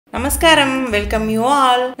நமஸ்காரம், welcome you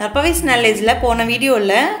all. நற்பவி நாலேஜ்ல போன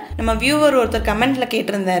வீடியோல நம்ம வியூவர் ஒருத்தர் கமெண்ட்ல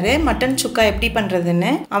கேட்டிருந்தாரு மட்டன் சுக்கா எப்படி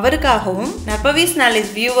பண்றதுன்னு. அவருக்காகவும் நற்பவி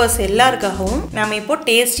நாலேஜ் வியூவர்ஸ் எல்லாருக்காகவும் நாம இப்போ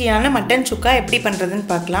டேஸ்டியான மட்டன் சுக்கா எப்படி பண்றதுன்னு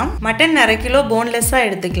பார்க்கலாம். மட்டன் 1/2 கிலோ போன்லெஸ்ஸா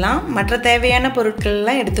எடுத்துக்கலாம். மற்ற தேவையான பொருட்கள்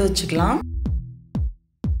எல்லாம் எடுத்து வச்சுக்கலாம்.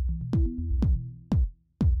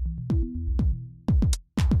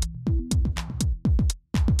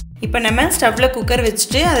 இப்போ நம்ம ஸ்டவ்ல குக்கர்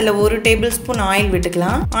வச்சுட்டு அதில் 1 டேபிள் ஸ்பூன் ஆயில்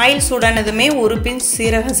விட்டுக்கலாம். ஆயில் சூடானதுமே 1 பிஞ்ச்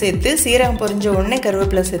சீரகம் சேர்த்து, சீரகம் பொரிஞ்ச உடனே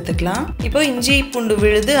கருவேப்பிலை சேர்த்துக்கலாம். இப்போ இஞ்சி பூண்டு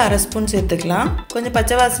விழுது 1/2 ஸ்பூன் சேர்த்துக்கலாம். கொஞ்சம்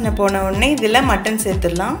பச்சை வாசனை போன உடனே இதில் மட்டன்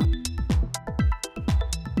சேர்த்துடலாம்.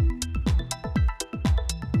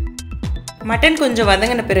 மட்டன் கொஞ்சம்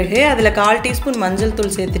வதங்கின பிறகு அதில் 1/4 டீஸ்பூன் மஞ்சள்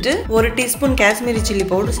தூள் சேர்த்துட்டு 1 டீஸ்பூன் காஷ்மீரி சில்லி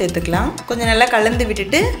பவுடர் சேர்த்துக்கலாம். கொஞ்சம் நல்லா கலந்து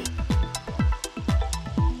விட்டுட்டு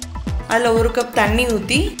அதில் 1 கப் தண்ணி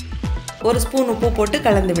ஊற்றி 1 ஸ்பூன் உப்பு போட்டு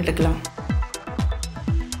கலந்து விட்டுக்கலாம்.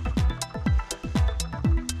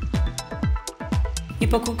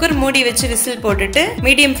 இப்போ குக்கர் மூடி வச்சு விசில் போட்டுட்டு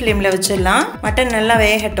மீடியம் ஃப்ளேமில் வச்சிடலாம். மட்டன் நல்லா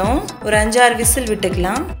வேகட்டும். ஒரு 5-6 விசில்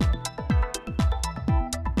விட்டுக்கலாம்.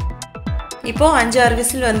 இப்போ 5-6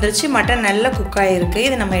 விசில் வந்துருச்சு. மட்டன் நல்லா குக் ஆகிருக்கு.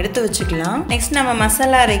 இதை நம்ம எடுத்து வச்சுக்கலாம். நெக்ஸ்ட் நம்ம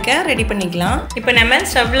மசாலா அரைக்க ரெடி பண்ணிக்கலாம். இப்போ நம்ம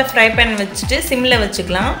ஸ்டவ்ல ஃப்ரை பேன் வச்சுட்டு சிம்ல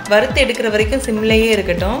வச்சுக்கலாம். வறுத்து எடுக்கிற வரைக்கும் சிம்லேயே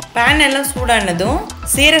இருக்கட்டும். பேன் எல்லாம் சூடானதும்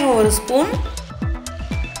சீரகம் 1 ஸ்பூன்,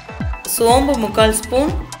 சோம்பு 3/4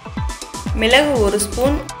 ஸ்பூன், மிளகு 1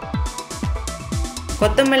 ஸ்பூன்,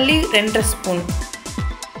 கொத்தமல்லி 2.5 ஸ்பூன்,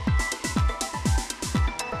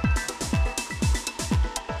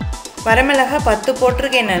 வரமிளகா 10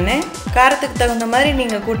 போட்டிருக்கேன் நான். காரத்துக்கு தகுந்த மாதிரி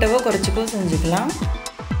நீங்கள் கூட்டவோ குறைச்சிக்கோ செஞ்சுக்கலாம்.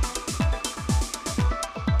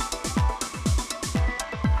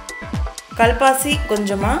 கல்பாசி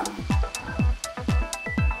கொஞ்சமாக,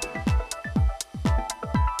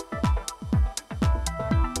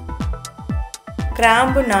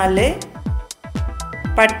 கிராம்பு 4,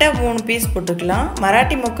 பட்டை 3 பீஸ் போட்டுக்கலாம்.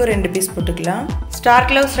 மராட்டி மொக்கு 2 பீஸ் போட்டுக்கலாம். ஸ்டார்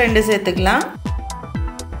க்ளவுஸ் 2 சேர்த்துக்கலாம்.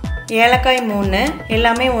 ஏலக்காய் 3,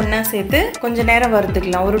 எல்லாமே ஒன்றா சேர்த்து கொஞ்சம் நேரம்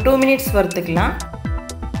வறுத்துக்கலாம். ஒரு 2 மினிட்ஸ் வறுத்துக்கலாம்.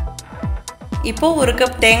 இப்போது 1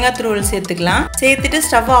 கப் தேங்காய் துருவல் சேர்த்துக்கலாம். சேர்த்துட்டு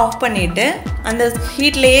ஸ்டவ்வை ஆஃப் பண்ணிவிட்டு அந்த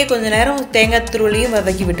ஹீட்லேயே கொஞ்சம் நேரம் தேங்காய் துருவலையும்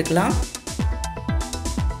வதக்கி விட்டுக்கலாம்.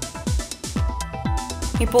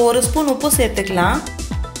 இப்போது 1 ஸ்பூன் உப்பு சேர்த்துக்கலாம்.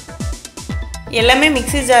 எல்லாமே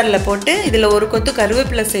மிக்ஸி ஜாரில் போட்டு இதில் 1 கொத்து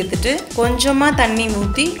கருவேப்பிலை சேர்த்துட்டு கொஞ்சமாக தண்ணி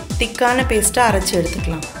ஊற்றி திக்கான பேஸ்ட்டாக அரைச்சி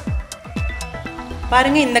எடுத்துக்கலாம்.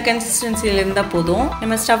 பாருங்கள், இந்த கன்சிஸ்டன்சியில் இருந்தால் போதும்.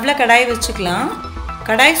 நம்ம ஸ்டவ்வில் கடாய் வச்சுக்கலாம்.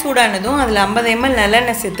 கடாய் சூடானதும் அதில் 50 ml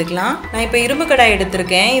நல்லெண்ணெய் சேர்த்துக்கலாம். நான் இப்போ இரும்பு கடாய்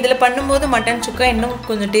எடுத்திருக்கேன். இதில் பண்ணும்போது மட்டன் சுக்கா இன்னும்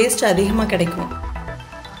கொஞ்சம் டேஸ்ட் அதிகமாக கிடைக்கும்.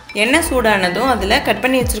 எண்ணெய் சூடானதும் அதில் கட்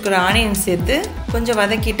பண்ணி வச்சுருக்கிற ஆனியன் சேர்த்து கொஞ்சம்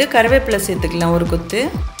வதக்கிட்டு கருவேப்பிலை சேர்த்துக்கலாம் 1 கொத்து.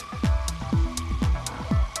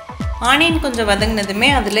 ஆனியன் கொஞ்சம்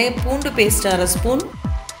வதங்கினதுமே அதில் பூண்டு பேஸ்ட் 1/2 ஸ்பூன்,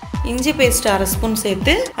 இஞ்சி பேஸ்ட் 1/2 ஸ்பூன்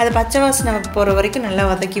சேர்த்து அதை பச்சை வாசனை போகிற வரைக்கும் நல்லா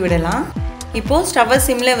வதக்கி விடலாம். இப்போது ஸ்டவ்வை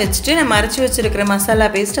சிம்மில் வச்சுட்டு நம்ம அரைச்சி வச்சுருக்கிற மசாலா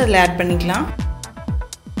பேஸ்ட் அதில் ஆட் பண்ணிக்கலாம்.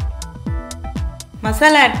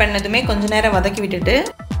 மசாலா ஆட் பண்ணதுமே கொஞ்சம் நேரம் வதக்கி விட்டுட்டு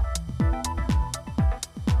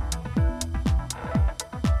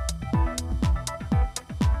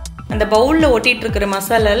அந்த பவுலில் ஒட்டிகிட்டு இருக்கிற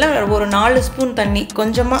மசாலாவில் ஒரு 4 ஸ்பூன் தண்ணி,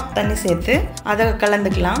 கொஞ்சமாக தண்ணி சேர்த்து அதை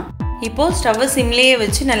கலந்துக்கலாம். இப்போது ஸ்டவ்வை சிம்லேயே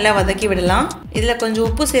வச்சு நல்லா வதக்கி விடலாம். இதில் கொஞ்சம்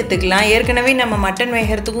உப்பு சேர்த்துக்கலாம். ஏற்கனவே நம்ம மட்டன்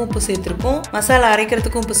வேகிறதுக்கும் உப்பு சேர்த்துருக்கோம், மசாலா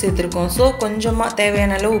அரைக்கிறதுக்கும் உப்பு சேர்த்துருக்கோம். ஸோ கொஞ்சமாக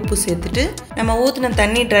தேவையான அளவு உப்பு சேர்த்துட்டு நம்ம ஊற்றின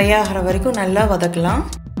தண்ணி ட்ரை ஆகிற வரைக்கும் நல்லா வதக்கலாம்.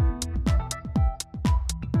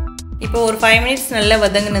 இப்போ ஒரு 5 மினிட்ஸ் நல்லா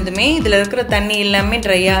வதங்கினதுமே இதில் இருக்கிற தண்ணி எல்லாமே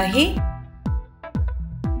ட்ரை ஆகி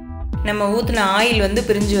நம்ம ஊற்றின ஆயில்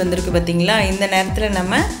பிரிஞ்சு வந்திருக்கு பார்த்தீங்களா. இந்த நேரத்தில்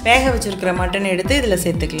நம்ம வேக வச்சுருக்கிற மட்டன் எடுத்து இதில்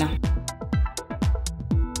சேர்த்துக்கலாம்.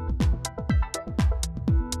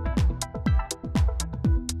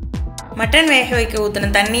 மட்டன் வேக வைக்க ஊற்றின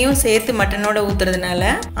தண்ணியும் சேர்த்து மட்டனோட ஊற்றுறதுனால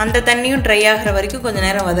அந்த தண்ணியும் ட்ரை ஆகிற வரைக்கும் கொஞ்சம்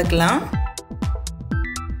நேரம் வதக்கலாம்.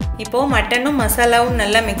 இப்போது மட்டனும் மசாலாவும்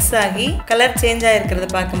நல்லா மிக்ஸ் ஆகி கலர் சேஞ்ச் ஆகிருக்கிறத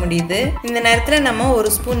பார்க்க முடியுது. இந்த நேரத்தில் நம்ம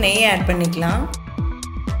 1 ஸ்பூன் நெய் ஆட் பண்ணிக்கலாம்.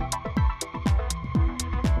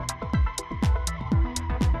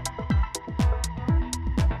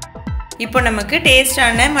 இப்போ நமக்கு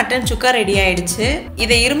டேஸ்டான மட்டன் சுக்கா ரெடி ஆயிடுச்சு.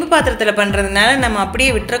 இதை இரும்பு பாத்திரத்தில் பண்ணுறதுனால நம்ம அப்படியே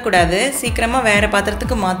விட்டுறக்கூடாது. சீக்கிரமாக வேறு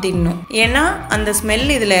பாத்திரத்துக்கு மாற்றிடணும். ஏன்னா அந்த ஸ்மெல்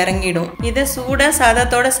இதில் இறங்கிடும். இதை சூடாக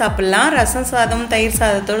சாதத்தோடு சாப்பிட்லாம். ரசம் சாதம், தயிர்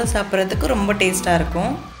சாதத்தோடு சாப்பிட்றதுக்கு ரொம்ப டேஸ்ட்டாக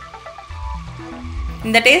இருக்கும்.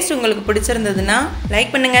 இந்த டேஸ்ட் உங்களுக்கு பிடிச்சிருந்ததுன்னா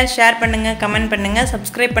லைக் பண்ணுங்கள், ஷேர் பண்ணுங்கள், கமெண்ட் பண்ணுங்கள்.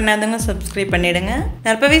 சப்ஸ்கிரைப் பண்ணாதவங்க சப்ஸ்கிரைப் பண்ணிவிடுங்க.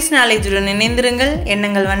 நற்பவி நாலேஜுடன் இணைந்திருங்கள்.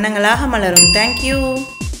 எண்ணங்கள் வண்ணங்களாக மலரும். தேங்க்யூ.